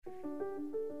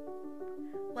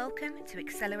Welcome to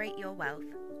Accelerate Your Wealth,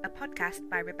 a podcast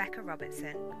by Rebecca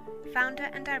Robertson,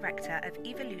 founder and director of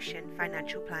Evolution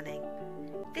Financial Planning.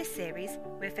 This series,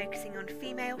 we're focusing on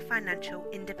female financial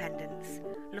independence,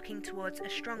 looking towards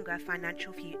a stronger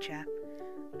financial future.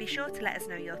 Be sure to let us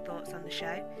know your thoughts on the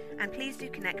show, and please do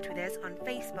connect with us on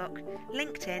Facebook,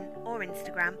 LinkedIn or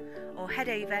Instagram, or head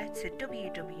over to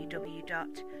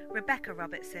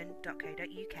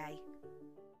www.rebeccarobertson.co.uk.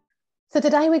 So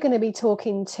today we're going to be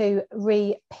talking to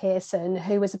Ree Pearson,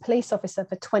 who was a police officer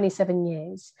for 27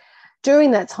 years.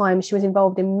 During that time, she was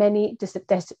involved in many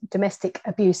domestic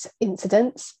abuse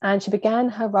incidents, and she began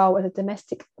her role as a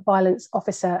domestic violence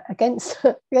officer against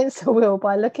her will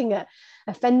by looking at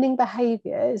offending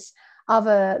behaviours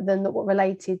other than what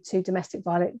related to domestic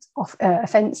violence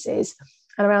offences,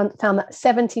 and found that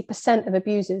 70% of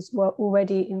abusers were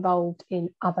already involved in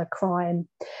other crime.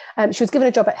 She was given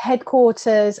a job at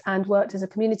headquarters and worked as a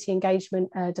community engagement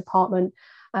department.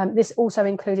 This also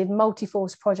included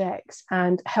multi-force projects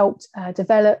and helped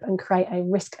develop and create a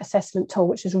risk assessment tool,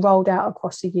 which is rolled out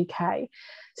across the UK.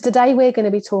 So today we're going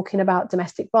to be talking about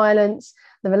domestic violence,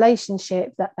 the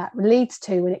relationship that leads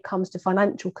to when it comes to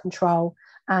financial control,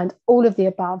 and all of the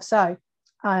above. So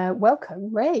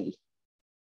welcome, Ree.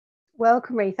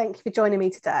 Welcome, Ree. Thank you for joining me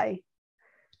today.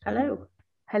 Hello.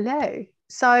 Hello.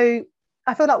 So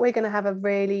I feel like we're going to have a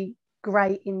really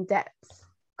great in-depth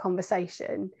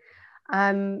conversation.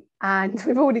 And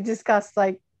we've already discussed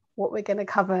what we're going to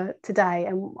cover today.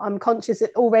 And I'm conscious of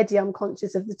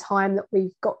the time that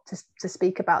we've got to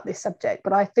speak about this subject.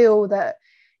 But I feel that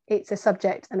it's a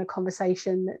subject and a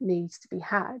conversation that needs to be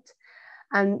had.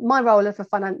 And my role as a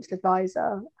financial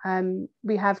advisor,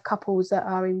 we have couples that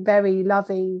are in very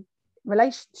loving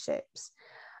relationships,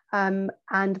 and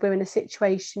we're in a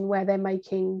situation where they're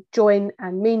making joint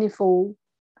and meaningful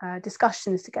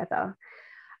discussions together.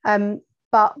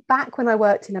 But back when I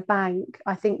worked in a bank,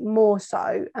 I think more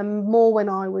so, and more when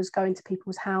I was going to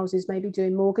people's houses, maybe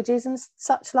doing mortgages and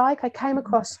such like, I came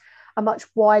across a much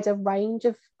wider range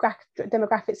of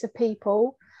demographics of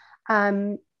people.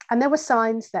 And there were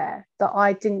signs there that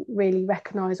I didn't really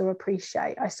recognise or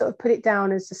appreciate. I sort of put it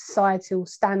down as the societal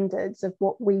standards of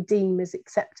what we deem as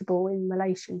acceptable in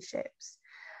relationships.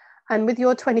 And with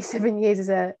your 27 years as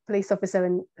a police officer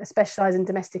and specialised in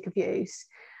domestic abuse,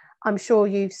 I'm sure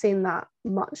you've seen that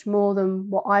much more than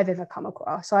what I've ever come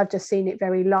across. I've just seen it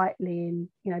very lightly in,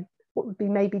 what would be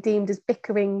maybe deemed as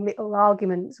bickering little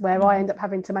arguments where I end up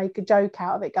having to make a joke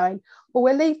out of it, going, well,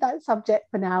 we'll leave that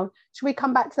subject for now. Should we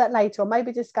come back to that later, or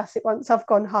maybe discuss it once I've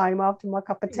gone home after my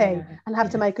cup of tea, and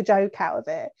have to make a joke out of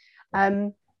it?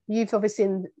 You've obviously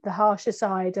seen the harsher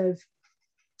side of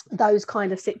those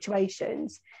kind of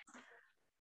situations.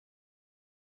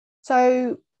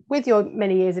 So with your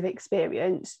many years of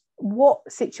experience, what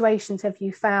situations have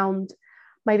you found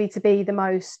maybe to be the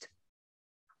most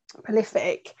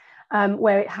prolific,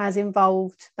 where it has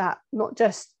involved that not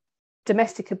just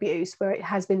domestic abuse, where it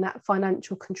has been that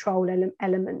financial control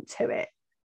element to it?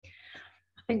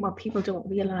 I think what people don't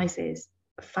realise is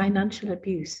financial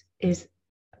abuse is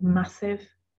massive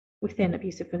within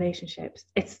abusive relationships.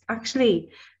 It's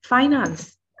actually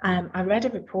finance. I read a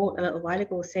report a little while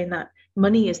ago saying that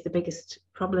money is the biggest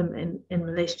problem in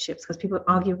relationships, because people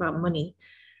argue about money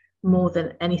more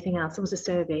than anything else. There was a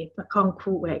survey, I can't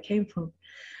quote where it came from.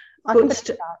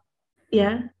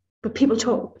 Yeah, but people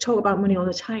talk about money all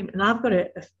the time. And I've got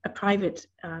a private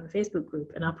Facebook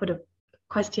group, and I put a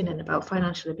question in about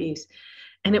financial abuse,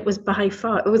 and it was by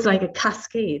far, it was like a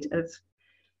cascade of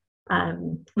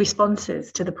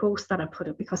responses to the post that I put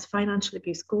up, because financial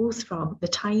abuse goes from the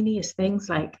tiniest things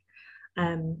like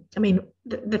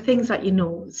the things that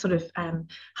sort of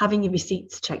having your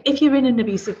receipts checked. If you're in an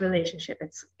abusive relationship,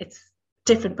 it's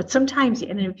different, but sometimes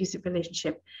you're in an abusive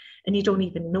relationship and you don't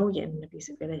even know you're in an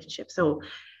abusive relationship. So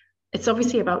it's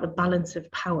obviously about the balance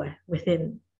of power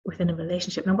within a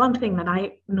relationship. And one thing that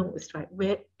I noticed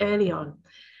early on,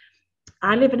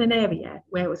 I live in an area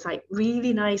where it was like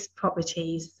really nice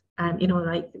properties,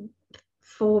 like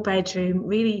 4-bedroom,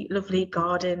 really lovely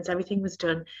gardens, everything was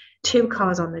done, 2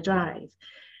 cars on the drive.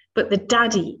 But the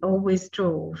daddy always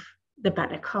drove the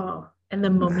better car, and the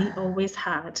mummy always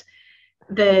had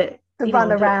the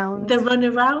run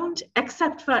around,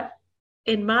 except for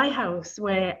in my house,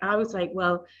 where I was like,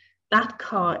 well, that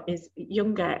car is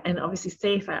younger and obviously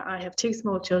safer. I have 2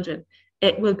 small children.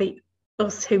 It will be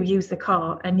us who use the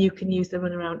car, and you can use the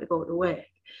run around to go to work.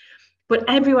 But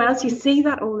everywhere else, you see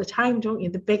that all the time, don't you?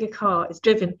 The bigger car is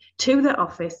driven to the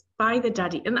office by the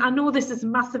daddy. And I know this is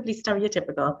massively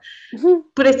stereotypical,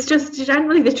 but it's just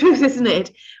generally the truth, isn't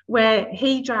it? Where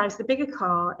he drives the bigger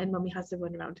car and mummy has the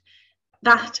run around.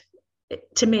 that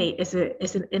to me is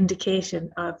an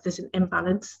indication of there's an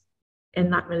imbalance in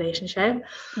that relationship.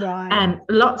 Right. And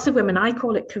lots of women, I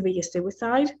call it career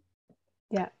suicide.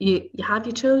 Yeah. You have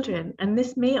your children, and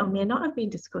this may or may not have been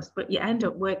discussed, but you end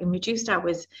up working reduced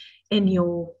hours in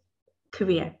your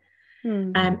career.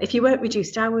 If you work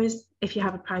reduced hours, if you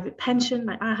have a private pension,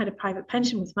 like I had a private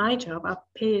pension with my job, I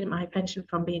paid my pension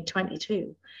from being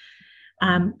 22.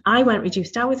 I went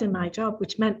reduced hours in my job,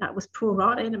 which meant that was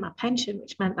prorated in my pension,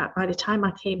 which meant that by the time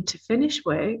I came to finish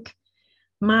work,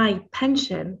 my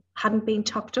pension hadn't been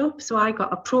topped up. So I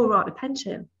got a prorata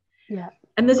pension. Yeah.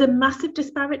 And there's a massive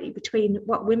disparity between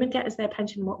what women get as their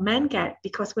pension and what men get,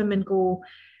 because women go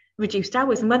reduced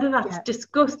hours. And whether that's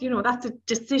discussed, that's a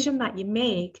decision that you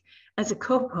make as a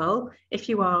couple, if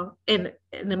you are in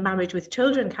a marriage with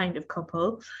children kind of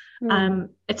couple.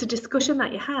 It's a discussion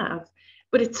that you have.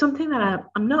 But it's something that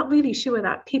I'm not really sure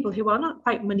that people who are not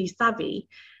quite money savvy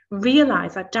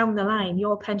realise that down the line,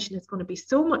 your pension is going to be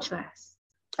so much less.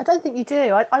 I don't think you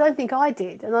do. I don't think I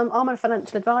did. And I'm a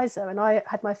financial advisor, and I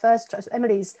had my first,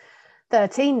 Emily's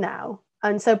 13 now.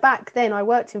 And so back then I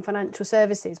worked in financial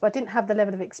services, but I didn't have the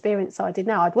level of experience I did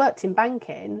now. I'd worked in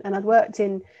banking, and I'd worked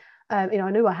in, I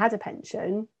knew I had a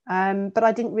pension, but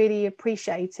I didn't really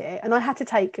appreciate it. And I had to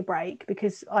take a break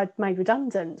because I'd made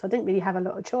redundant. So I didn't really have a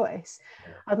lot of choice.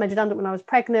 I was made redundant when I was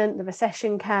pregnant, the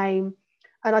recession came,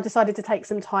 and I decided to take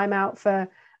some time out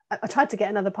I tried to get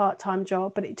another part-time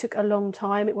job, but it took a long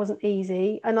time. It wasn't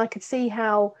easy. And I could see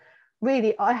how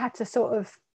really I had to sort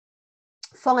of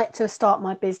fight to start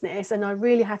my business, and I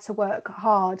really had to work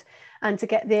hard and to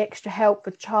get the extra help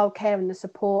for childcare and the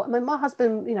support. I mean, my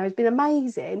husband, has been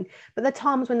amazing, but there are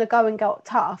times when the going got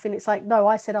tough, and it's like, no,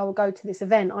 I said I will go to this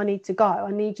event. I need to go.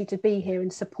 I need you to be here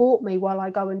and support me while I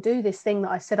go and do this thing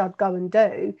that I said I'd go and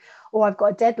do, or I've got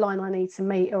a deadline I need to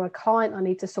meet, or a client I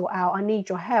need to sort out. I need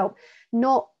your help.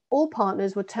 Not all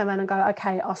partners would turn around and go,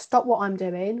 okay, I'll stop what I'm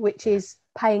doing, which is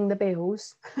paying the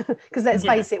bills. Because let's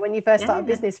face it, when you first start a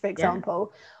business, for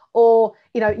example, or,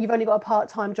 you've only got a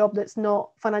part-time job that's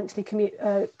not financially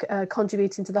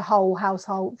contributing to the whole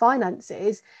household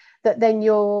finances, that then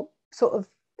you're sort of,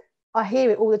 I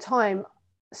hear it all the time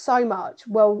so much,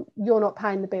 well, you're not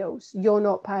paying the bills, you're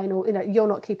not paying, or, you're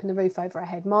not keeping the roof over our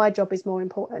head. My job is more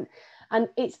important. And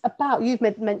it's about, you've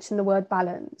mentioned the word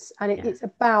balance, and it's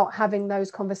about having those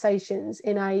conversations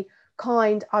in a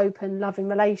kind, open, loving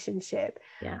relationship.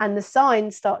 And the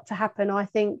signs start to happen, I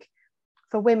think,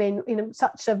 for women in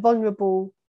such a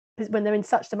vulnerable, when they're in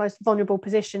such the most vulnerable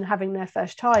position, having their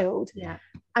first child.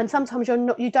 And sometimes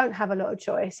you don't have a lot of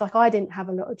choice. Like I didn't have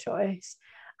a lot of choice.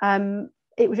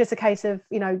 It was just a case of,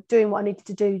 doing what I needed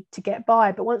to do to get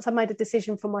by. But once I made a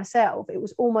decision for myself, it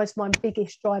was almost my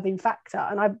biggest driving factor.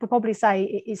 And I would probably say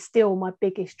it is still my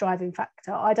biggest driving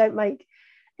factor. I don't make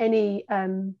any,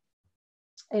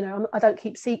 I don't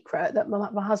keep secret that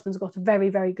my husband's got a very,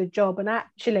 very good job. And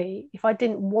actually, if I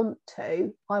didn't want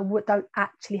to, don't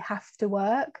actually have to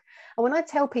work. And when I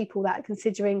tell people that,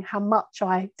 considering how much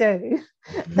I do,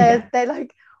 they're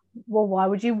like, well, why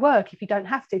would you work if you don't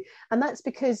have to? And that's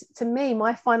because, to me,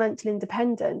 my financial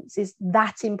independence is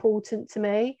that important to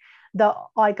me, that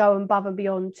I go above and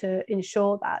beyond to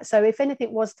ensure that. So if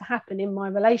anything was to happen in my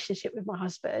relationship with my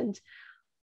husband,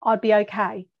 I'd be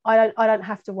okay. I don't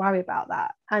have to worry about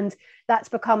that. And that's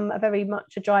become a very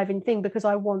much a driving thing, because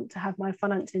I want to have my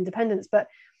financial independence. But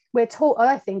we're taught,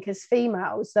 I think, as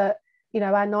females, that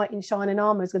our knight in shining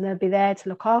armour is going to be there to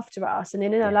look after us, and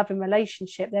in a loving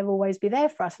relationship they'll always be there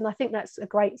for us. And I think that's a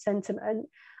great sentiment,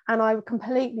 and I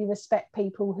completely respect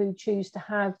people who choose to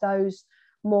have those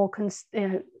more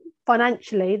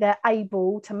financially, they're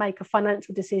able to make a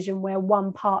financial decision where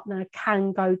one partner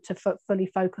can go to fully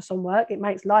focus on work. It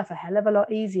makes life a hell of a lot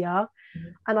easier.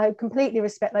 And I completely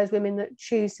respect those women that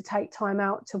choose to take time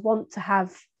out to want to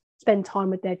spend time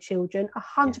with their children.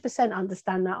 100%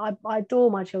 understand that. I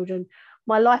adore my children.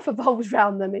 My life evolves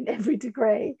around them in every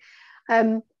degree.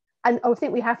 And I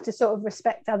think we have to sort of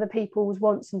respect other people's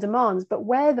wants and demands. But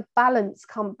where the balance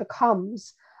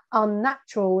becomes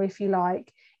unnatural, if you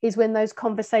like, is when those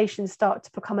conversations start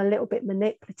to become a little bit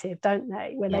manipulative, don't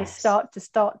they? When they start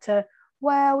to,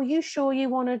 well, you sure you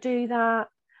want to do that?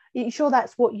 You sure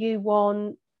that's what you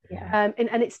want? And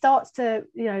it starts to,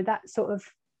 that sort of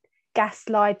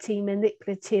gaslighty,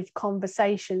 manipulative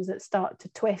conversations that start to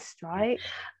twist, right?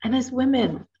 And as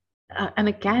women, and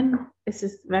again, this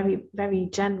is very, very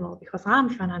general, because I'm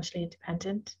financially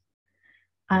independent,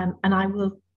 and I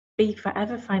will be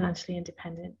forever financially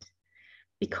independent,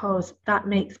 because that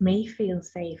makes me feel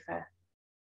safer.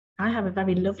 I have a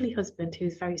very lovely husband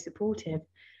who's very supportive,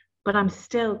 but I'm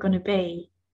still going to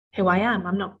be who I am.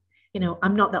 I'm not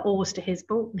I'm not the oars to his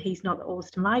boat and he's not the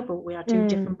oars to my boat. We are two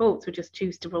different boats. We just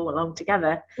choose to row along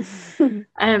together.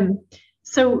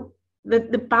 So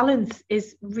the balance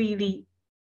is really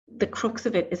the crux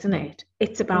of it, isn't it?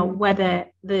 It's about whether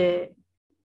because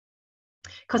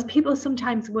people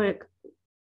sometimes work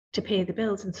to pay the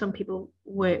bills and some people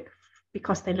work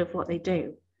because they love what they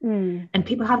do. And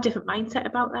people have different mindset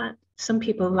about that. Some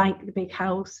people like the big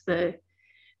house, the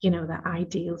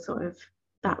ideal sort of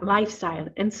that lifestyle,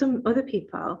 and some other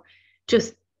people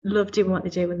just love doing what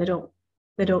they do and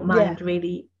they don't mind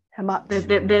really how much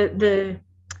the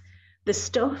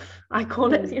stuff, I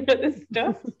call it, the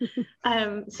stuff.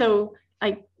 So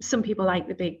like some people like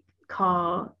the big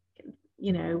car,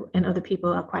 and other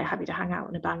people are quite happy to hang out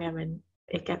in a banger and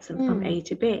it gets them from A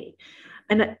to B.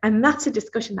 And that's a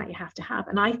discussion that you have to have.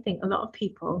 And I think a lot of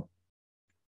people,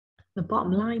 the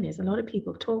bottom line is a lot of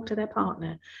people talk to their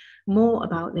partner more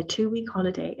about their 2-week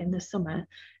holiday in the summer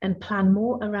and plan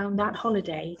more around that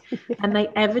holiday than they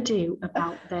ever do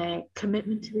about their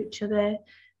commitment to each other,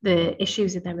 the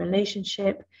issues in their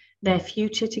relationship, their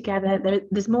future together.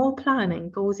 There's more planning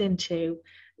goes into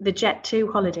the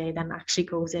Jet2 holiday than actually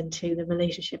goes into the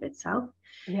relationship itself,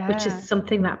 which is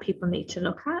something that people need to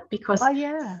look at, because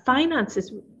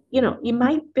finances, you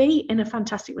might be in a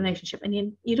fantastic relationship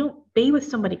and you don't be with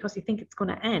somebody because you think it's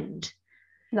going to end.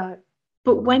 No.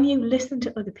 But when you listen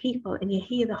to other people and you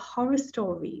hear the horror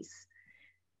stories,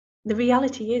 the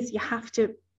reality is you have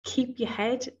to keep your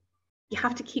head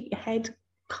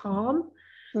calm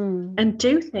and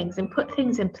do things and put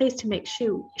things in place to make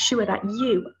sure that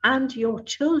you and your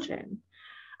children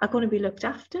are going to be looked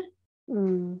after.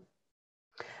 And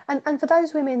for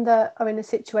those women that are in a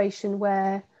situation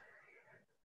where,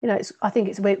 I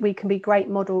think we can be great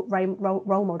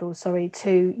role models,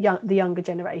 to the younger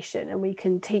generation, and we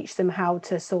can teach them how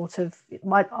to sort of,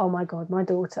 my daughter,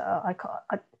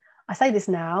 I say this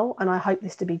now, and I hope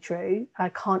this to be true. I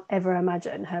can't ever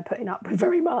imagine her putting up with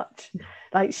very much.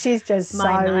 Like, she's just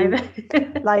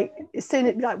like, as soon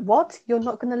as, like, what? You're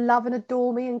not going to love and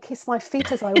adore me and kiss my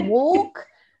feet as I walk?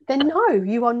 Then no,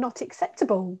 you are not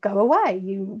acceptable. Go away,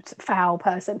 you foul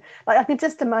person. Like, I can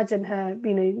just imagine her,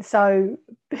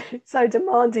 so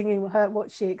demanding in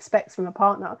what she expects from a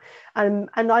partner. And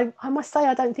I must say,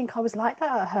 I don't think I was like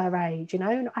that at her age,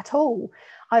 at all.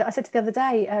 I said to the other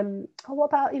day, what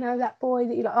about, that boy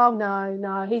that you like? Oh,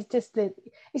 no, he's just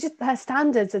her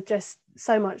standards are just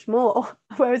so much more.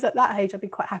 Whereas at that age, I'd be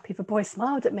quite happy if a boy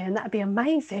smiled at me, and that'd be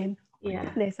amazing. Yeah.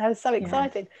 Goodness, I was so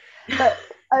excited. But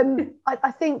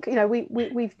I think,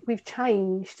 we've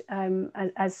changed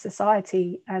as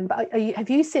society. But have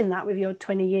you seen that with your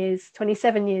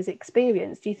 27 years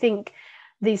experience? Do you think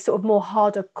these sort of more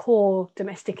harder core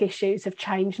domestic issues have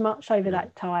changed much over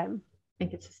that time? I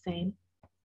think it's the same.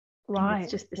 Right.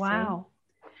 It's just the same.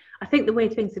 I think the way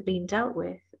things have been dealt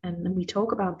with, and we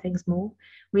talk about things more,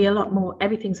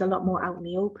 everything's a lot more out in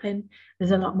the open.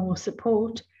 There's a lot more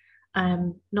support.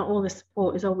 Not all the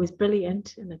support is always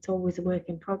brilliant, and it's always a work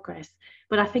in progress,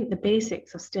 but I think the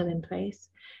basics are still in place.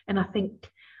 And I think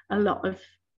a lot of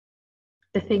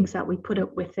the things that we put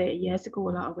up with 30 years ago,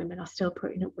 a lot of women are still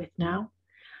putting up with now.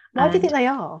 Why do you think they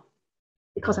are?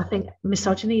 Because I think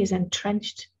misogyny is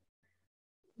entrenched.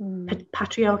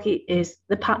 Patriarchy is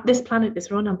this planet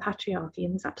is run on patriarchy,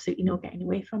 and there's absolutely no getting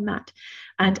away from that.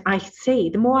 And I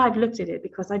see, the more I've looked at it,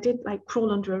 because I did like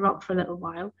crawl under a rock for a little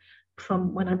while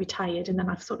from when I retired, and then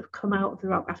I've sort of come out of the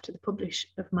rock after the publish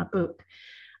of my book.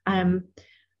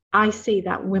 I see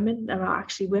that there are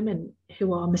actually women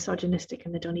who are misogynistic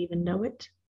and they don't even know it.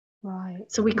 Right.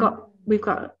 So we've got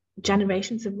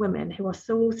generations of women who are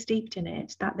so steeped in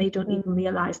it that they don't even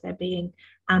realize they're being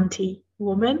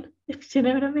anti-woman, if you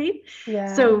know what I mean.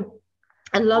 Yeah. So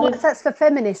that's for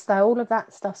feminists though. All of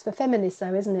that stuff's for feminists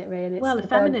though, isn't it, really? Well, a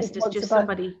feminist is just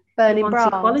somebody burning who wants bras.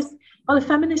 equality. Well, a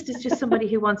feminist is just somebody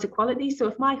who wants equality. So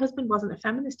if my husband wasn't a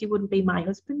feminist, he wouldn't be my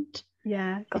husband.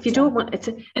 Yeah. Gotcha. If you don't want it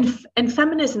to, and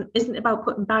feminism isn't about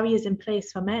putting barriers in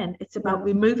place for men. It's about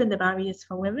removing the barriers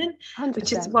for women, 100%.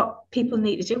 Which is what people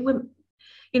need to do. Women,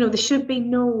 there should be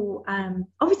no,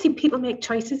 obviously people make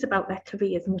choices about their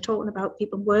careers, and we're talking about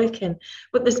people working,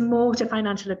 but there's more to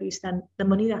financial abuse than the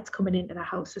money that's coming into the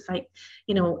house. It's like,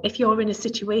 if you're in a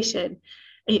situation,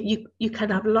 you can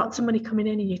have lots of money coming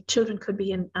in and your children could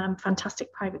be in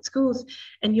fantastic private schools,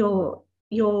 and your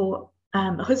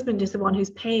husband is the one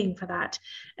who's paying for that,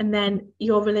 and then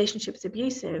your relationship's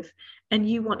abusive and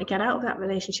you want to get out of that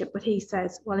relationship, but he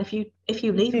says, well, if you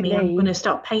leave me, I'm going to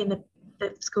stop paying the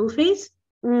school fees.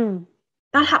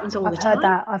 That happens all the time.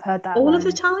 I've heard that all of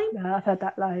the time. Yeah, I've heard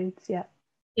that loads. Yeah.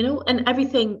 And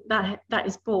everything that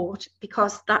is bought,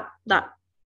 because that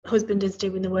husband is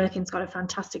doing the work and's got a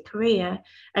fantastic career,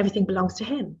 everything belongs to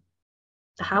him.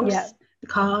 The house, the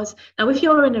cars. Now, if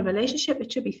you're in a relationship,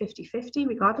 it should be 50-50,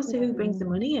 regardless of who brings the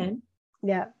money in.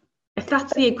 Yeah. If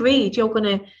that's the agreed, you're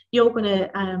gonna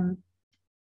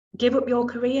give up your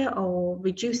career or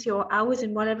reduce your hours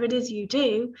in whatever it is you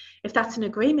do. If that's an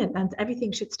agreement, then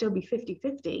everything should still be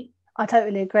 50-50. I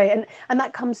totally agree. And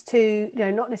that comes to,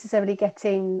 not necessarily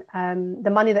getting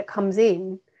the money that comes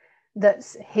in,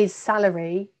 that's his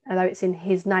salary, although it's in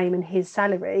his name and his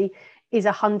salary, is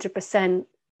 100%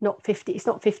 not 50. It's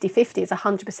not 50-50. It's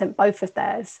 100% both of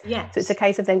theirs. Yes. So it's a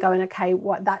case of then going, okay,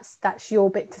 what that's your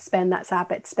bit to spend, that's our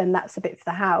bit to spend, that's a bit for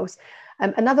the house.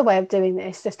 Another way of doing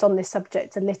this, just on this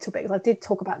subject a little bit, because I did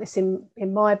talk about this in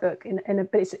my book,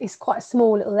 but it's quite a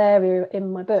small little area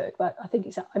in my book, but I think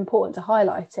it's important to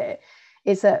highlight it,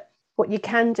 is that what you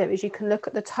can do is you can look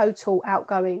at the total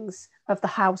outgoings of the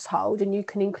household, and you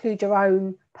can include your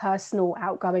own personal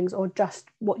outgoings or just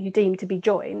what you deem to be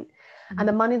joint. Mm-hmm. And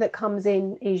the money that comes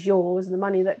in is yours, and the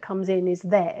money that comes in is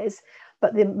theirs.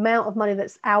 But the amount of money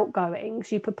that's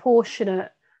outgoings, you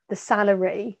proportionate the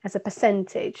salary as a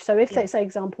percentage. So if, let's say,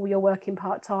 example, you're working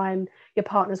part-time, your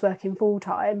partner's working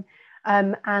full-time,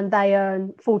 and they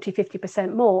earn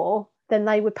 40-50% more, then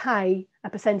they would pay a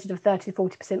percentage of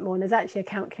 30-40% more. And there's actually a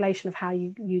calculation of how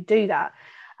you do that.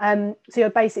 So you're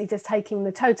basically just taking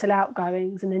the total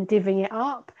outgoings and then divvying it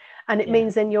up. And it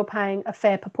means then you're paying a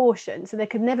fair proportion. So there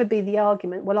could never be the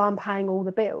argument, well, I'm paying all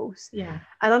the bills. Yeah.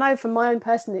 And I know from my own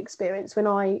personal experience, when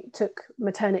I took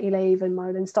maternity leave and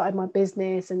then started my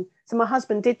business, and so my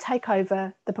husband did take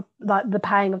over the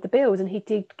paying of the bills, and he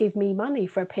did give me money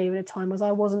for a period of time as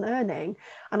I wasn't earning,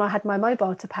 and I had my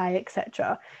mobile to pay,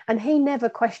 etc. And he never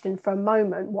questioned for a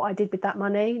moment what I did with that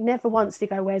money. Never once did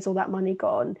he go, where's all that money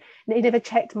gone? And he never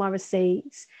checked my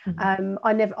receipts. Mm-hmm.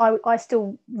 I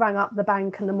still rang up the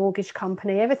bank and the mortgage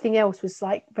company. Everything else was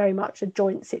like very much a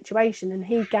joint situation, and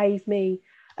he gave me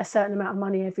a certain amount of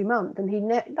money every month, and he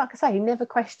never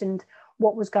questioned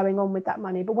what was going on with that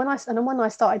money. But when I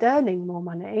started earning more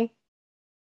money,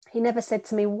 he never said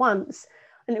to me once,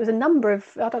 and it was a number of,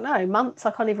 I don't know, months,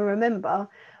 I can't even remember,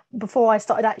 before I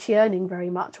started actually earning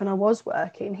very much when I was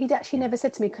working, he'd actually never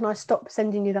said to me, can I stop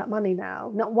sending you that money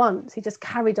now? Not once. He just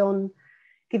carried on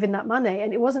giving that money.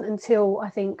 And it wasn't until, I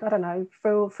think, I don't know,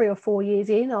 3 or 4 years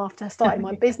in after starting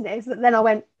my business that then I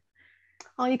went,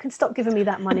 oh, you can stop giving me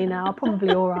that money now. I'm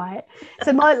probably all right.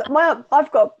 So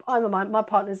my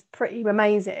partner's pretty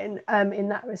amazing in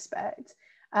that respect.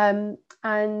 And,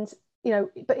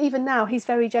 but even now he's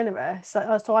very generous.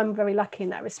 So I'm very lucky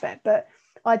in that respect. But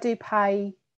I do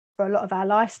pay for a lot of our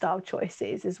lifestyle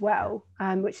choices as well,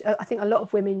 which I think a lot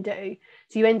of women do.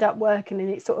 So you end up working and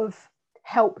it sort of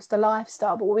helps the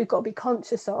lifestyle. But what we've got to be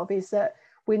conscious of is that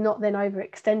we're not then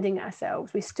overextending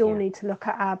ourselves. We still need to look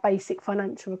at our basic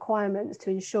financial requirements to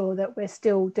ensure that we're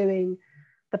still doing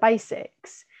the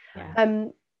basics.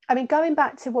 I mean, going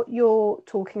back to what you're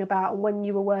talking about, when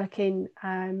you were working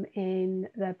in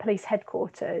the police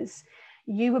headquarters,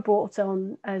 you were brought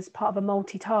on as part of a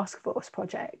multi-task force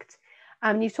project.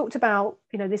 And you talked about,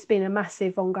 this being a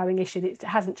massive ongoing issue. It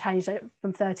hasn't changed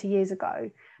from 30 years ago,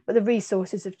 but the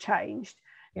resources have changed.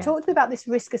 Yeah. Talk to me about this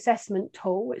risk assessment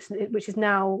tool, which is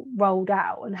now rolled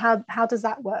out, and how does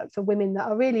that work for women that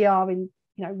really are in,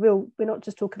 real, we're not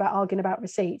just talking about arguing about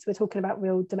receipts, we're talking about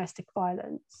real domestic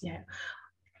violence. Yeah.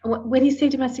 When you say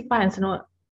domestic violence,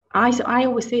 I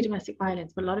always say domestic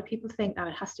violence, but a lot of people think that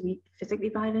it has to be physically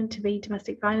violent to be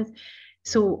domestic violence.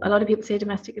 So a lot of people say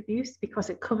domestic abuse because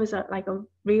it covers like a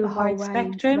real wide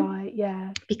spectrum. Right,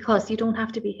 yeah. Because you don't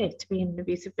have to be hit to be in an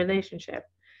abusive relationship,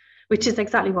 which is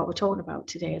exactly what we're talking about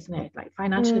today, isn't it? Like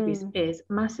financial abuse is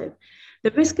massive.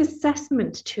 The risk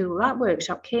assessment tool, that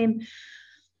workshop came,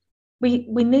 we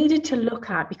needed to look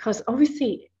at, because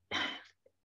obviously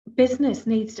business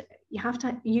you have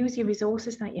to use your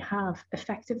resources that you have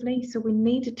effectively. So we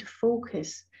needed to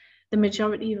focus the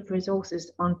majority of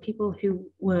resources on people who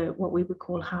were what we would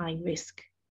call high risk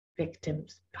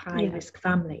victims, high risk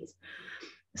families.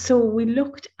 So we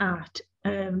looked at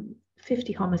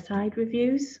 50 homicide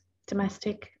reviews,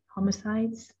 domestic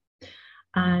homicides,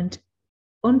 and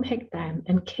unpicked them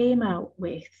and came out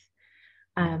with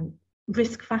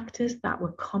risk factors that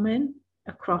were common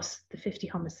across the 50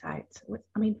 homicides.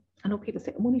 I mean, I know people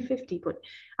say I'm only 50, but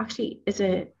actually as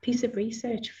a piece of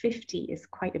research, 50 is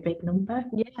quite a big number.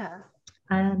 Yeah.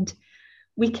 And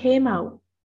we came out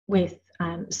with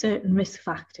certain risk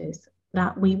factors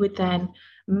that we would then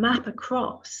map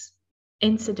across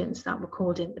incidents that were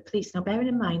called in the police. Now, bearing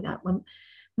in mind that when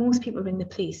most people ring the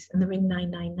police and they ring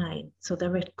 999, so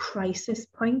they're at crisis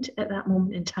point at that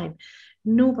moment in time.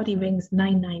 Nobody rings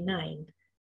 999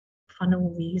 for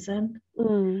no reason.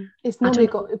 It's normally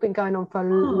been going on for a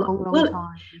long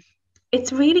time.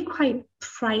 It's really quite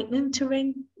frightening to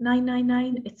ring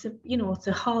 999. It's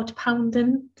a heart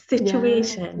pounding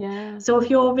situation. Yeah. So if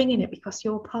you're ringing it because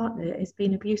your partner is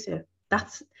being abusive,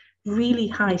 that's really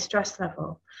high stress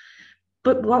level.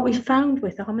 But what we found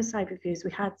with the homicide reviews,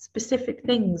 we had specific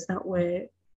things that were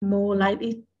more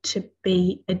likely to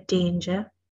be a danger.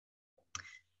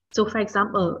 So, for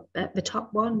example, the top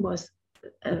one was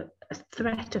a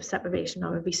threat of separation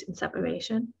or a recent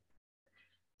separation.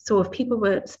 So if people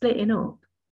were splitting up,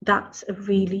 that's a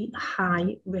really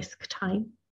high risk time.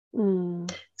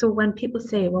 So when people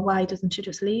say, well, why doesn't she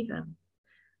just leave him?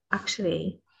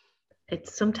 Actually,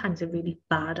 it's sometimes a really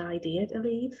bad idea to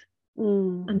leave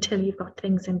until you've got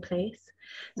things in place.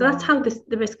 So that's how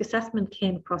the risk assessment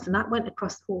came across, and that went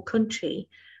across the whole country.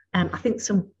 I think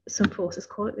some forces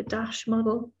call it the DASH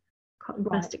model,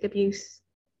 domestic abuse,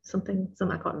 something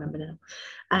I can't remember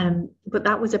now. But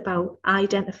that was about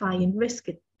identifying risk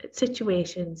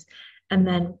situations, and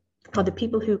then for the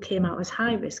people who came out as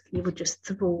high risk, you would just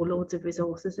throw loads of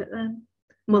resources at them,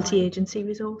 multi-agency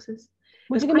resources.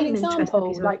 Would you give me an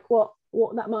example, like what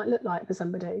that might look like for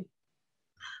somebody?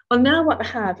 Well, now what they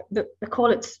have, they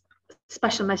call it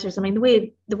special measures. I mean,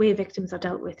 the way victims are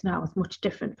dealt with now is much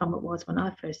different from it was when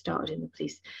I first started in the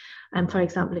police. And for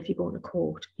example, if you go to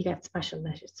court, you get special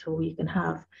measures, so you can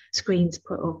have screens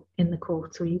put up in the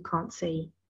court so you can't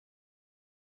see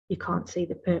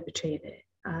the perpetrator.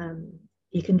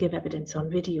 You can give evidence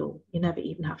on video. You never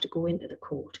even have to go into the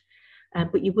court,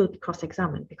 but you will be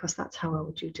cross-examined because that's how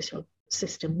our judicial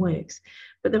system works.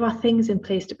 But there are things in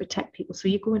place to protect people. So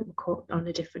you go into court on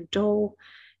a different door.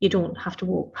 You don't have to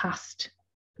walk past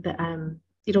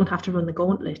you don't have to run the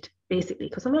gauntlet, basically,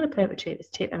 because a lot of perpetrators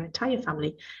take their entire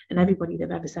family and everybody they've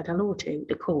ever said hello to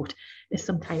court as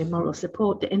some kind of moral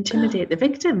support to intimidate the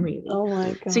victim, really. Oh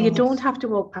my God. So you don't have to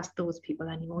walk past those people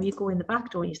anymore. You go in the back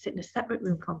door, you sit in a separate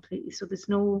room completely. So there's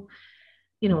no,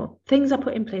 things are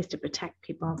put in place to protect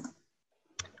people.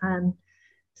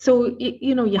 So,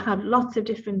 you have lots of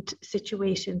different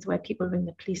situations where people ring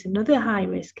the police. Another high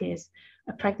risk is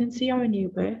a pregnancy or a new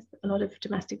birth. A lot of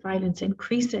domestic violence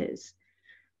increases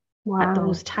at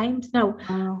those times. Now,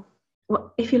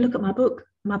 if you look at my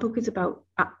book is about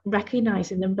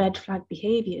recognizing the red flag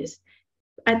behaviors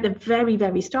at the very,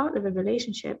 very start of a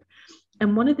relationship.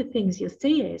 And one of the things you'll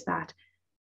see is that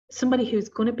somebody who's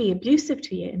going to be abusive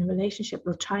to you in a relationship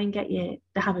will try and get you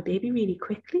to have a baby really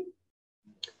quickly.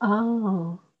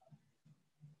 Oh,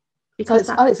 because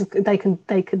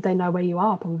they know where you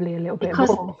are probably a little bit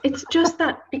more. It's just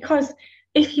that, because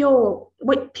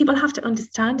what people have to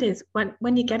understand is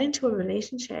when you get into a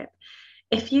relationship,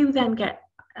 if you then get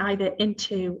either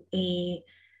into a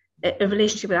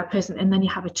relationship with that person and then you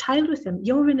have a child with them,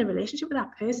 you're in a relationship with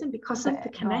that person because of the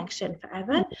connection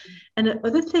forever. And the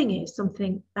other thing is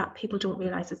something that people don't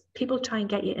realize is people try and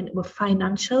get you into a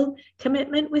financial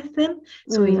commitment with them.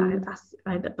 So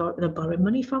they'll borrow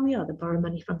money from you, or they'll borrow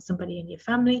money from somebody in your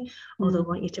family, or they'll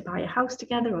want you to buy a house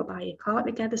together or buy a car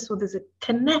together. So there's a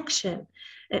connection.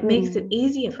 It makes it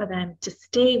easier for them to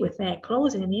stay with their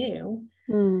clause in you.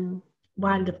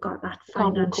 While they've got that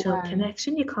financial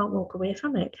connection. You can't walk away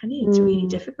from it, can you? It's really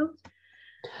difficult.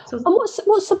 So, and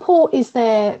what support is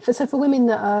there for women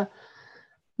that are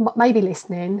maybe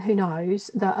listening, who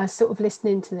knows, that are sort of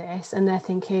listening to this and they're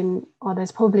thinking, oh,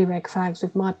 there's probably red flags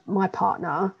with my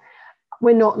partner.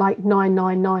 We're not like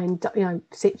 999,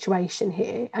 situation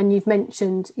here. And you've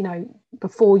mentioned,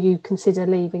 before you consider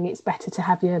leaving, it's better to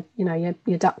have your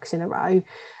ducks in a row.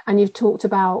 And you've talked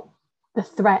about the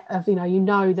threat of,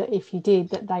 that if you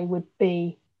did, that they would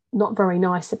be not very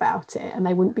nice about it and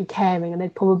they wouldn't be caring, and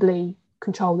they'd probably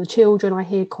control the children. I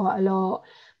hear quite a lot,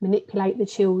 manipulate the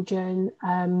children.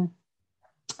 And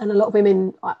a lot of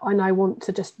women I know want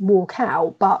to just walk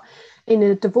out, but in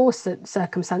a divorce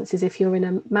circumstances, if you're in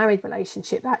a married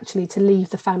relationship, actually to leave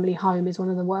the family home is one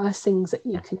of the worst things that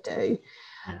you can do.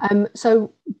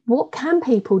 So what can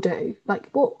people do? Like,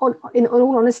 in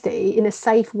all honesty, in a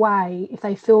safe way, if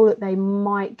they feel that they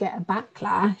might get a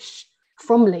backlash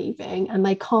from leaving and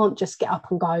they can't just get up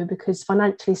and go, because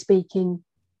financially speaking,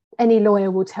 any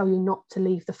lawyer will tell you not to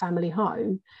leave the family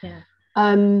home,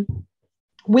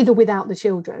 with or without the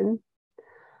children,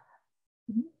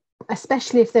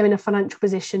 especially if they're in a financial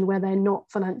position where they're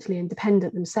not financially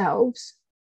independent themselves.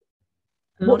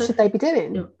 What should they be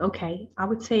doing? Okay, I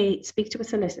would say speak to a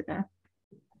solicitor.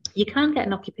 You can get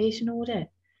an occupation order,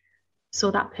 so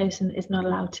that person is not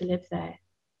allowed to live there.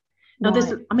 Now, there's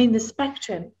the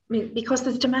spectrum. Because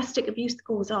there's domestic abuse that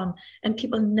goes on, and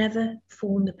people never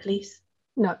phone the police.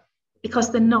 No,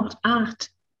 because they're not at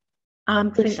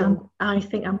I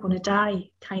think I'm going to die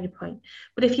kind of point.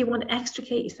 But if you want to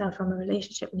extricate yourself from a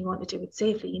relationship and you want to do it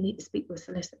safely, you need to speak with a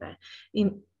solicitor.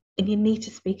 And you need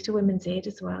to speak to Women's Aid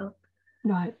as well.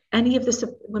 Right. Any of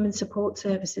the women's support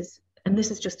services, and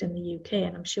this is just in the UK,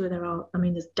 and I'm sure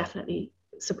there's definitely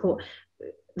support.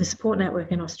 The support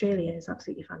network in Australia is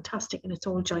absolutely fantastic, and it's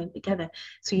all joined together,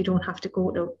 so you don't have to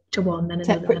go to one, then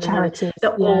another, separate charities.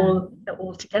 They're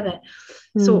all together.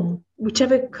 So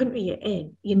whichever country you're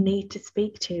in, you need to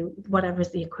speak to whatever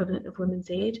is the equivalent of Women's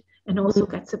Aid, and also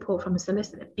get support from a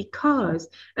solicitor, because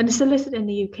a solicitor in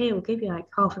the UK will give you like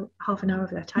half an hour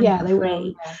of their time for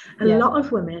free. A lot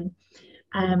of women,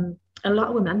 and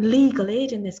legal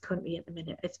aid in this country at the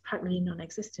minute, it's practically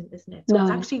non-existent, isn't it? So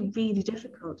it's actually really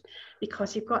difficult,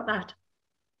 because you've got that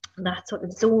sort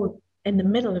of zone in the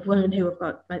middle of women who have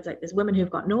got, like there's women who've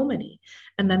got no money,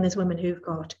 and then there's women who've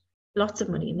got lots of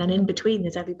money, and then in between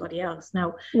there's everybody else.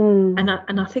 Now, and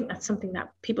I think that's something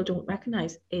that people don't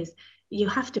recognise, is you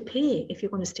have to pay if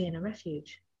you're going to stay in a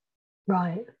refuge.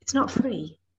 Right. It's not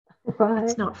free. Right.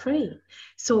 It's not free.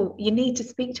 So you need to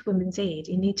speak to Women's Aid.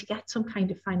 You need to get some kind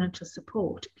of financial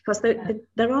support, because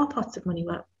there are pots of money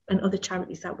and other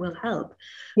charities that will help.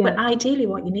 But ideally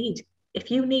what you need,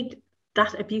 if you need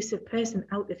that abusive person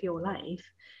out of your life,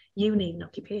 you need an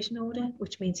occupation order,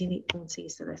 which means you need to go and see a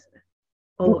solicitor.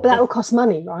 But that will cost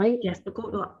money, right? Yes, but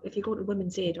if you go to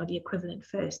Women's Aid or the equivalent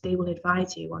first, they will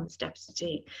advise you on the steps to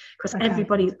take. Because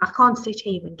I can't sit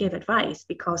here and give advice,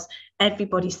 because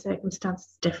everybody's circumstance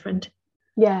is different.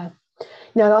 Yeah.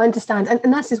 No, I understand.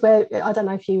 And this is where, I don't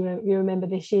know if you remember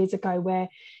this years ago, where,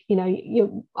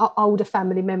 your older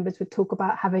family members would talk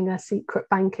about having a secret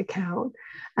bank account.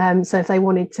 So if they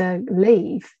wanted to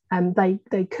leave,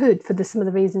 they could, for some of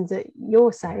the reasons that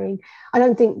you're saying. I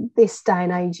don't think this day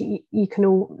and age you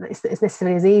can it's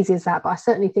necessarily as easy as that, but I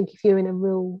certainly think if you're in a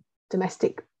real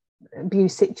domestic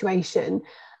abuse situation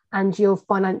and you're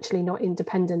financially not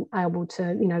independent, able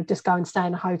to, just go and stay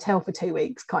in a hotel for 2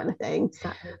 weeks kind of thing,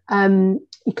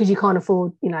 because you can't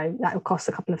afford, that will cost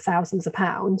a couple of thousands of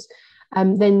pounds,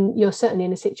 then you're certainly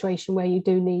in a situation where you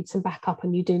do need some backup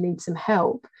and you do need some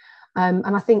help.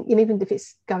 And I think, even if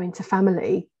it's going to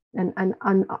family and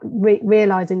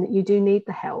realising that you do need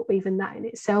the help, even that in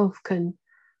itself can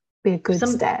be a good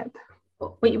step.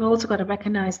 But you've also got to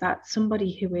recognise that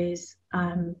somebody who is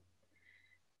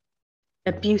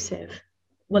abusive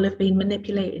will have been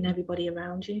manipulating everybody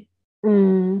around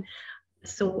you.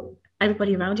 So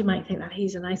everybody around you might think that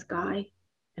he's a nice guy,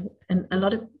 and a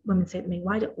lot of women say to me,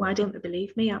 why don't they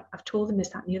believe me? I've told them this,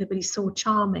 that and the other, but he's so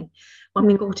charming. When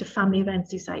we go to family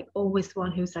events, he's like always the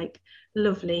one who's like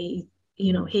lovely,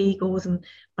 he goes and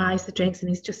buys the drinks, and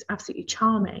he's just absolutely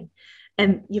charming.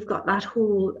 And you've got that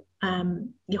whole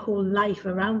your whole life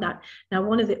around that. Now,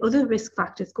 one of the other risk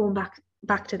factors, going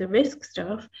back to the risk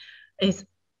stuff, is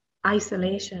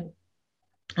isolation.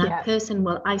 That person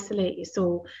will isolate you.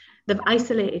 So they've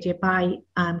isolated you by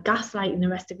gaslighting the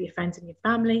rest of your friends and your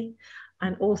family.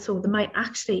 And also they might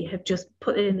actually have just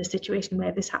put it in a situation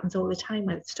where this happens all the time,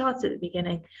 when it starts at the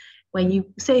beginning, when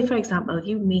you say, for example,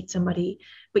 you meet somebody,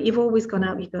 but you've always gone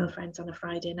out with your girlfriends on a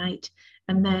Friday night,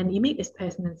 and then you meet this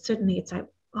person and suddenly it's like,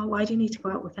 oh, why do you need to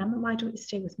go out with them? And why don't you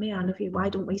stay with me? I love you. Why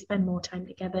don't we spend more time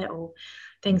together? Or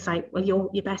things like, well,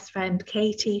 your best friend,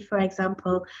 Katie, for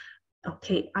example.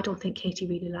 Okay, I don't think Katie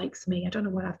really likes me. I don't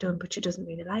know what I've done, but she doesn't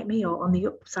really like me. Or on the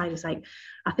upside, it's like,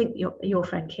 I think your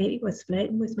friend Katie was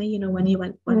flirting with me, when we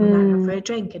went out for a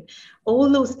drink, and all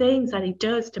those things that he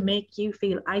does to make you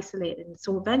feel isolated. And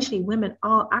so eventually women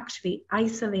are actually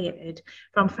isolated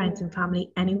from friends and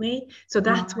family anyway. So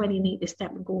that's when you need to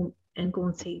step and go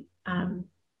and see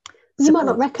you might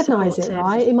not recognise it,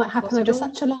 right? It might happen over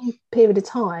such a long period of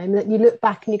time that you look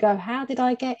back and you go, how did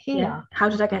I get here? Yeah. How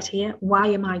did I get here? Why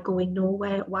am I going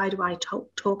nowhere? Why do I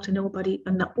talk to nobody?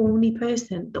 And the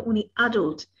only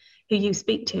adult who you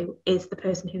speak to is the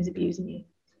person who's abusing you.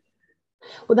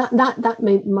 Well,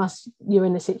 that you're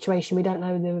in a situation, we don't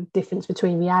know the difference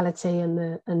between reality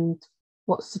and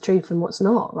what's the truth and what's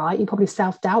not, right? You're probably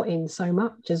self-doubting so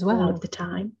much as well. All of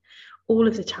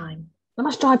the time. That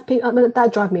must drive people.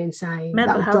 That drive me insane.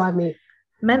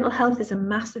 Mental health is a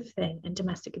massive thing in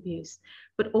domestic abuse,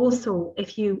 but also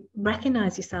if you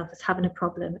recognise yourself as having a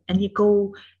problem and you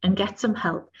go and get some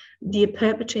help, the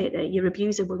perpetrator, your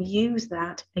abuser, will use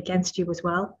that against you as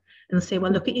well, and they'll say,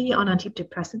 well, look at you, you're on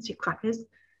antidepressants, you're crackers,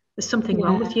 there's something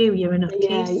wrong with you, you're in a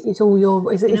case. It's all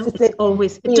your. It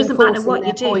doesn't matter what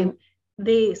you do.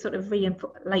 They sort of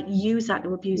use that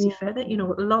to abuse you further.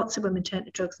 Lots of women turn to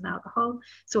drugs and alcohol.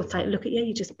 So it's like, look at you,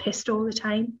 you're just pissed all the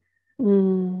time.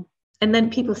 And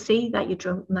then people see that you're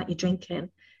drunk and that you're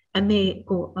drinking, and they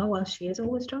go, oh, well, she is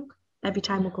always drunk. Every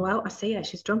time we go out, I see her,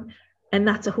 she's drunk. And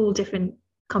that's a whole different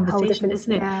conversation,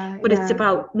 isn't it? But it's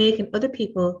about making other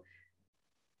people,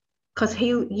 because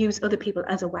he'll use other people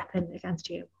as a weapon against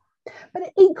you.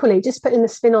 But equally, just putting the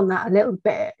spin on that a little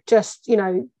bit, just, you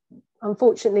know,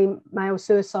 unfortunately, male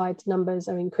suicide numbers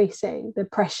are increasing. The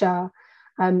pressure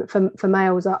for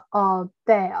males are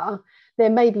there. There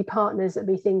may be partners that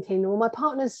be thinking, well, my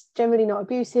partner's generally not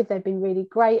abusive, they've been really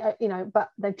great, you know,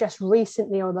 but they've just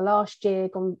recently or the last year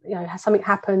gone, you know, something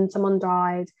happened, someone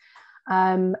died,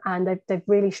 and they've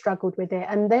really struggled with it,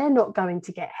 and they're not going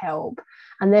to get help,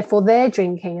 and therefore they're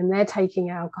drinking and they're taking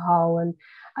alcohol and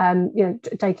you know,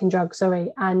 taking drugs,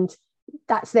 and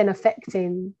that's then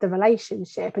affecting the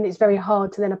relationship. And it's very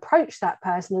hard to then approach that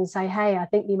person and say, hey, I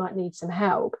think you might need some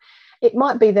help. It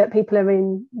might be that people are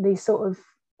in these sort of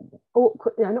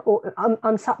awkward, you know,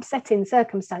 upsetting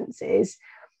circumstances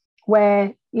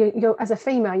where you're as a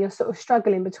female, you're sort of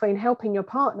struggling between helping your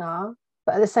partner,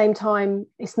 but at the same time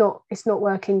it's not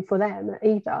working for them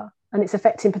either, and it's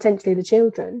affecting potentially the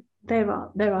children. There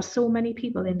are so many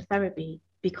people in therapy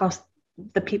because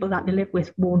the people that they live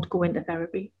with won't go into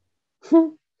therapy.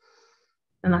 And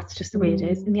that's just the way it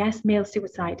is. And yes, male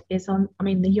suicide is on, I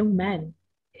mean, the young men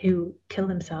who kill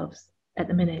themselves at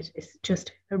the minute is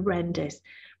just horrendous.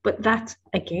 But that's,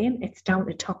 again, it's down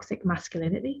to toxic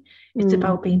masculinity. It's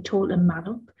about being told to man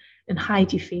up and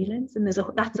hide your feelings. And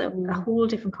that's a whole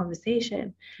different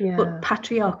conversation. Yeah. But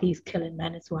patriarchy is killing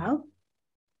men as well.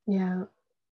 Yeah.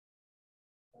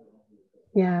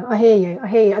 Yeah, I hear you.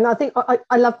 And I think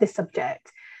I love this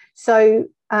subject. So,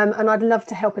 and I'd love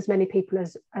to help as many people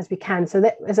as we can. So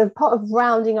that as a part of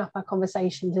rounding up our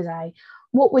conversation today,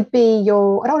 what would be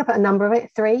your, I don't want to put a number of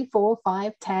it, 3, 4,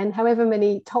 5, 10, however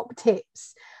many top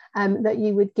tips that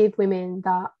you would give women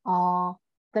that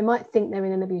they might think they're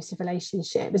in an abusive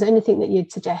relationship? Is there anything that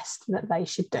you'd suggest that they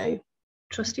should do?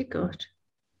 Trust your gut.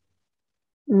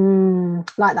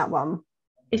 Like that one.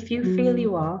 If you feel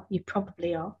you are, you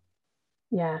probably are.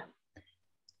 Yeah.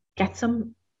 Get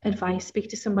some advice,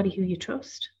 speak to somebody who you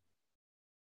trust.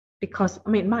 Because, I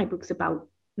mean, my book's about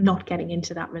not getting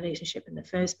into that relationship in the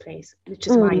first place, which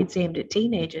is why it's aimed at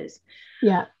teenagers.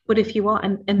 Yeah. But if you are,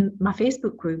 and in my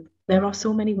Facebook group, there are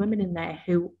so many women in there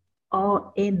who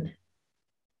are in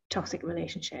toxic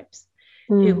relationships,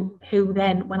 who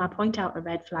then, when I point out a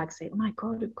red flag, say, oh my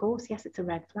God, of course, yes, it's a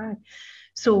red flag.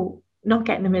 So not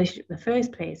getting the relationship in the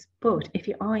first place, but if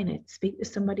you are in it, speak to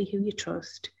somebody who you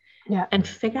trust, and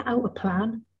figure out a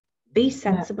plan. Be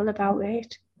sensible about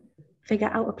it. Figure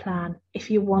out a plan.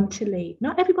 If you want to leave,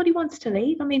 not everybody wants to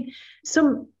leave. I mean,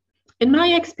 in my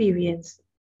experience,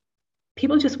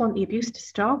 people just want the abuse to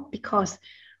stop, because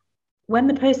when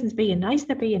the person's being nice,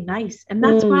 they're being nice. And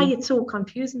that's why it's so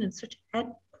confusing and such a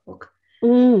head fuck,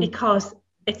 because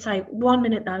it's like 1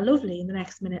 minute they're lovely and the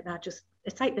next minute they're just,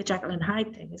 it's like the Jekyll and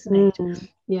Hyde thing, isn't it?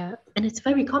 Yeah. And it's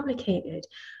very complicated.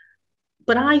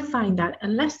 But I find that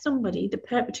unless somebody, the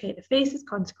perpetrator, faces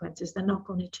consequences, they're not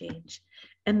going to change.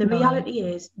 And the reality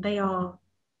is they are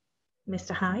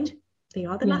Mr. Hyde. They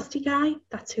are the nasty guy.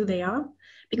 That's who they are.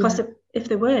 Because if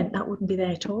they weren't, that wouldn't be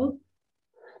there at all.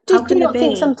 Do you not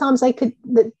think sometimes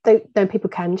people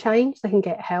can change? They can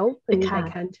get help and they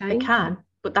can change? They can,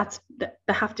 but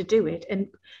they have to do it. And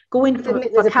going for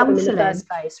counselling, in the first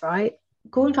place, right?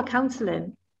 Going for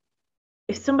counselling,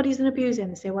 if somebody's an abuser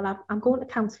and they say, well, I'm going to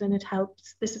counselling, it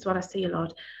helps. This is what I see a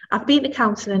lot. I've been to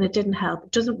counselling, it didn't help.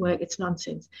 It doesn't work. It's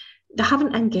nonsense. They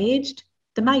haven't engaged.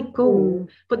 They might go,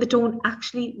 but they don't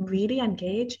actually really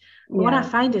engage. What I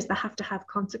find is they have to have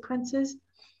consequences.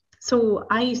 So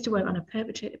I used to work on a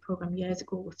perpetrator program years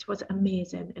ago, which was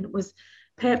amazing. And it was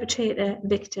perpetrator,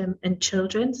 victim, and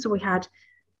children. So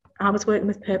I was working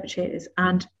with perpetrators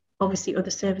and obviously other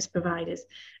service providers.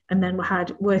 And then we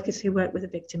had workers who worked with the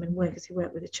victim and workers who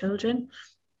worked with the children.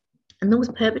 And those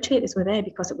perpetrators were there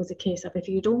because it was a case of, if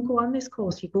you don't go on this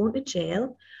course, you're going to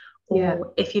jail.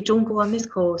 Or if you don't go on this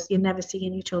course, you're never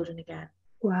seeing your children again.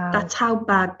 Wow. That's how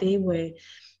bad they were.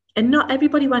 And not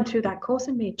everybody went through that course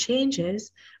and made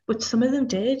changes, but some of them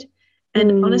did.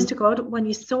 And honest to God, when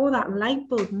you saw that light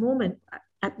bulb moment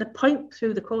at the point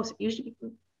through the course, usually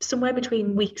somewhere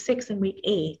between week 6 and week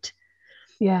 8,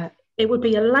 it would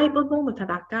be a light bulb moment for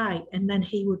that guy, and then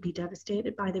he would be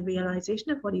devastated by the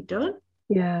realization of what he'd done.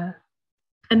 Yeah.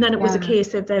 And then it was a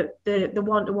case of the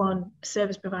one-to-one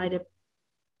service provider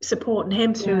supporting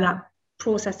him through that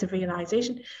process of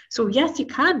realization. So yes, you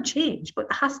can change, but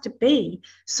there has to be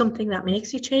something that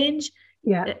makes you change.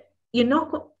 You're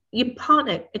not your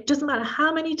partner, it doesn't matter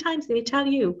how many times they tell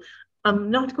you,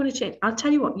 I'm not going to change. I'll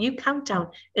tell you what, you count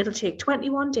down, it'll take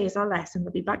 21 days or less and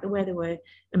they'll be back to where they were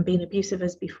and being abusive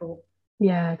as before.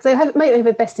 Yeah, because they might have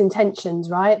the best intentions,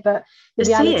 right? But the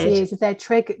reality is their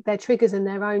triggers and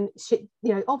their own shit.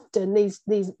 You know, often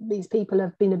these people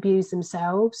have been abused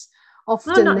themselves.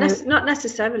 Often, not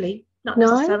necessarily. Not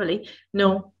necessarily.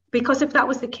 No, because if that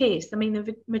was the case, I mean,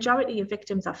 the majority of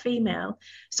victims are female.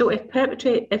 So if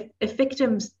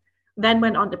victims then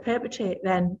went on to perpetrate,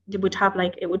 then they would have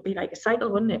it would be like a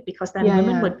cycle, wouldn't it? Because then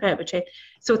women would perpetrate.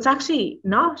 So it's actually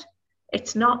not.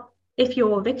 It's not. If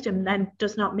you're a victim, then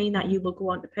does not mean that you will go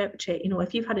on to perpetrate. You know,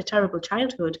 if you've had a terrible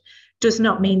childhood, does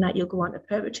not mean that you'll go on to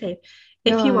perpetrate.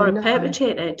 If you are a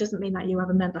perpetrator, it doesn't mean that you have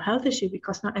a mental health issue,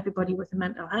 because not everybody with a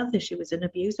mental health issue is an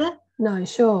abuser. No,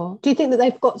 sure. Do you think that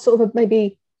they've got sort of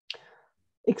maybe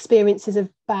experiences of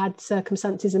bad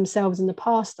circumstances themselves in the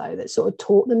past, though, that sort of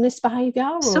taught them this behaviour?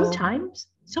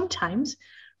 Sometimes.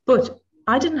 But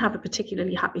I didn't have a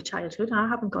particularly happy childhood. I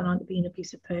haven't gone on to be an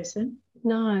abusive person.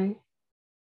 No.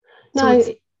 So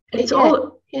it's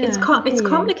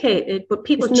complicated, but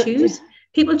people choose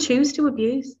to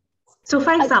abuse. So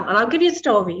for example, I'll give you a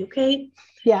story, okay?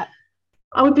 Yeah.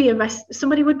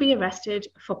 Somebody would be arrested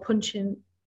for punching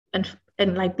and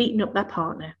like beating up their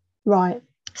partner. Right.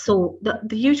 So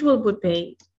the usual would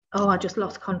be, oh, I just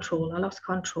lost control,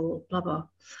 blah blah.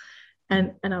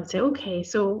 And I would say, okay,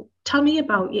 so tell me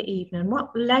about your evening.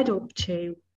 What led up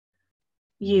to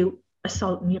you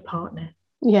assaulting your partner?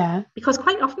 Yeah. Because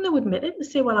quite often they would admit it and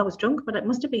say, well, I was drunk, but it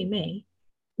must have been me.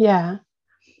 Yeah.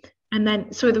 And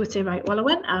then, so they would say, right, well, I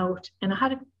went out and I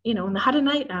had a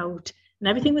night out and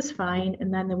everything was fine.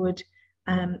 And then they would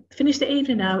finish the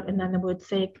evening out, and then they would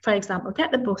say, for example,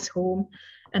 get the bus home,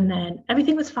 and then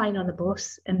everything was fine on the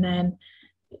bus. And then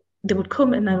they would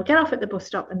come and they would get off at the bus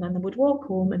stop, and then they would walk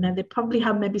home, and then they'd probably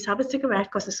have a cigarette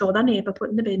because they saw their neighbour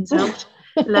putting the bins out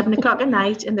 11 o'clock at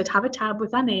night, and they'd have a tab with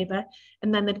their neighbour,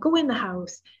 and then they'd go in the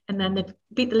house, and then they'd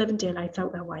beat the living daylights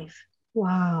out their wife.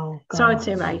 Wow. So I'd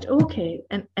say, right, okay.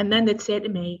 And then they'd say to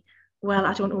me, well,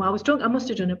 I don't know, I was drunk, I must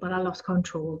have done it, but I lost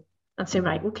control. I'd say,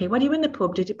 right, okay, when you were in the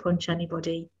pub, did you punch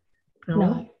anybody?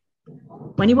 No.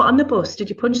 When you were on the bus, did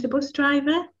you punch the bus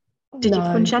driver? Did you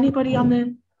punch anybody on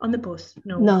the bus?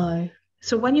 No.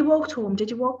 So when you walked home, did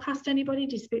you walk past anybody?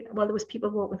 There was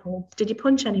people walking home. Did you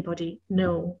punch anybody?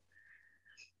 No.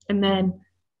 And then,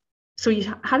 so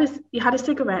you had a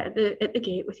cigarette at the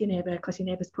gate with your neighbour because your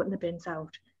neighbour's putting the bins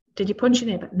out. Did you punch your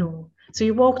neighbour? No. So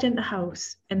you walked in the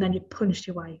house and then you punched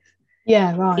your wife.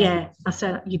 Yeah, right. Yeah. I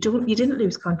said, you didn't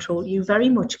lose control. You very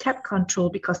much kept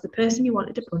control, because the person you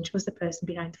wanted to punch was the person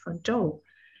behind the front door.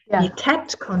 Yeah. You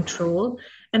kept control,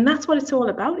 and that's what it's all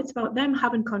about. It's about them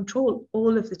having control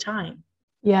all of the time.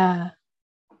 Yeah.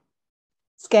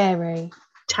 Scary.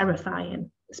 Terrifying,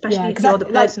 especially if you're the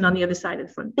person on the other side of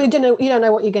the front door. You don't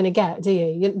know what you're going to get, do you?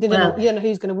 You don't know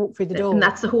who's going to walk through the door. And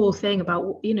that's the whole thing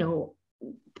about,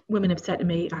 women have said to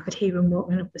me, I could hear him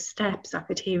walking up the steps. I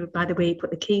could hear, by the way, he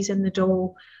put the keys in the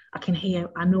door.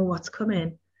 I know what's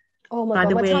coming. Oh my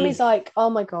God, my tummy's like, oh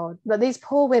my God. But these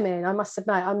poor women, I must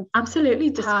admit, I'm absolutely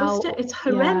disgusted. It's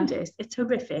horrendous. Yeah. It's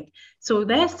horrific. So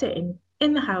they're sitting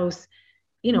in the house,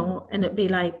 and it'd be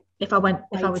like, if I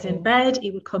was in bed,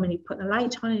 he would come and he'd put the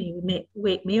light on and he would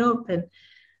wake me up, and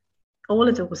all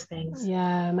of those things.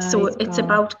 Yeah. So it's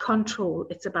about control.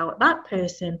 It's about that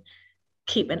person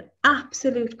keeping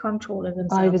absolute control of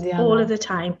themselves all of the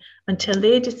time until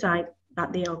they decide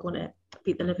that they are going to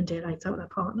beat the living daylights out of their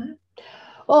partner.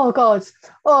 Oh God.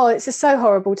 Oh, it's just so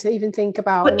horrible to even think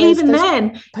about. But even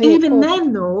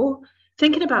then though,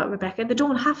 thinking about it, Rebecca, they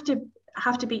don't have to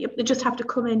be, they just have to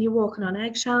come in, you're walking on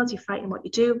eggshells, you're fighting what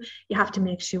you do. You have to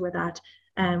make sure that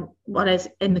what is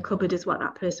in the cupboard is what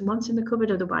that person wants in the cupboard,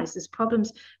 otherwise there's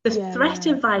problems. The threat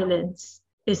of violence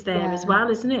is there as well,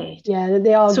 isn't it? Yeah,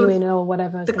 the arguing or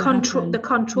whatever. The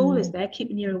control is there,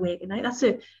 keeping you awake at night. That's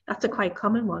a quite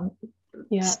common one.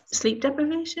 Yeah. Sleep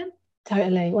deprivation.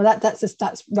 Totally. Well,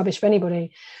 that's rubbish for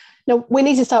anybody. No, we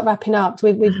need to start wrapping up.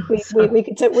 We could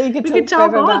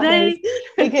talk all day.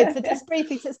 We could. So just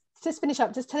briefly, just finish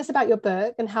up. Just tell us about your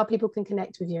book and how people can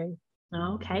connect with you.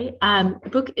 Okay. The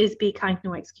book is Be Kind,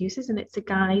 No Excuses, and it's a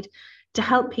guide to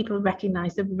help people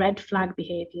recognise the red flag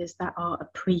behaviours that are a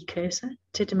precursor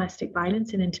to domestic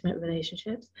violence in intimate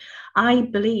relationships. I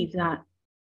believe that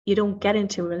you don't get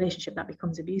into a relationship that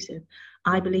becomes abusive.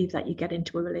 I believe that you get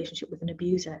into a relationship with an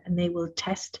abuser, and they will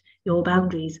test your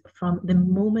boundaries from the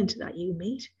moment that you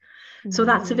meet. So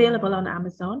that's available on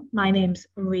Amazon. My name's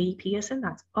Ree Pearson.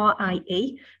 That's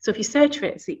R-I-E. So if you search for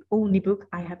it, it's the only book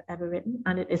I have ever written,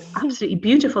 and it is absolutely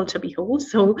beautiful to behold.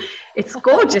 So it's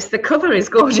gorgeous. The cover is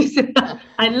gorgeous.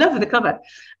 I love the cover.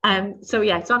 So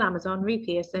yeah, it's on Amazon, Ree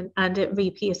Pearson, and at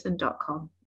reepearson.com.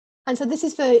 And so this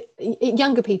is for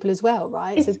younger people as well,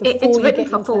 right? It's, so before it's you written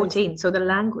get for into those- 14, so the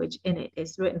language in it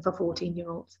is written for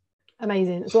 14-year-olds.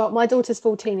 Amazing. So my daughter's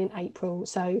 14 in April,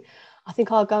 so I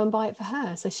think I'll go and buy it for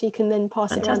her so she can then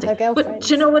pass it around to her girlfriends. But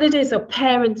do you know what it is? So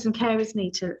parents and carers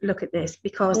need to look at this,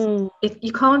 because if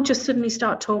you can't just suddenly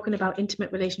start talking about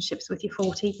intimate relationships with your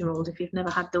 14-year-old if you've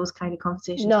never had those kind of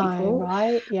conversations before.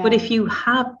 Right? Yeah. But if you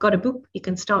have got a book, you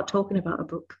can start talking about a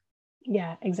book.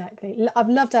 Yeah, exactly. I've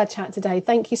loved our chat today.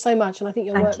 Thank you so much. And I think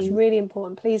your work's really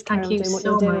important. Please carry on doing what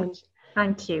you're doing.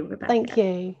 Thank you, Rebecca. Thank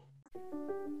you.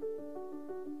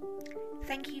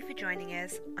 Thank you for joining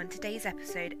us on today's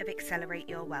episode of Accelerate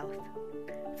Your Wealth.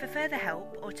 For further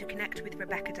help or to connect with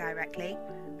Rebecca directly,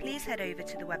 please head over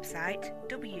to the website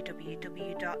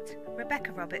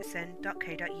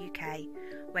www.rebeccarobertson.co.uk,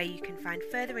 where you can find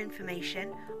further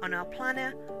information on our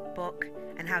planner, book,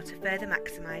 and how to further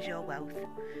maximise your wealth.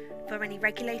 For any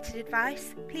regulated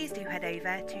advice, please do head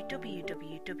over to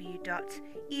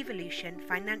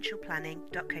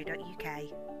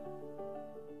www.evolutionfinancialplanning.co.uk.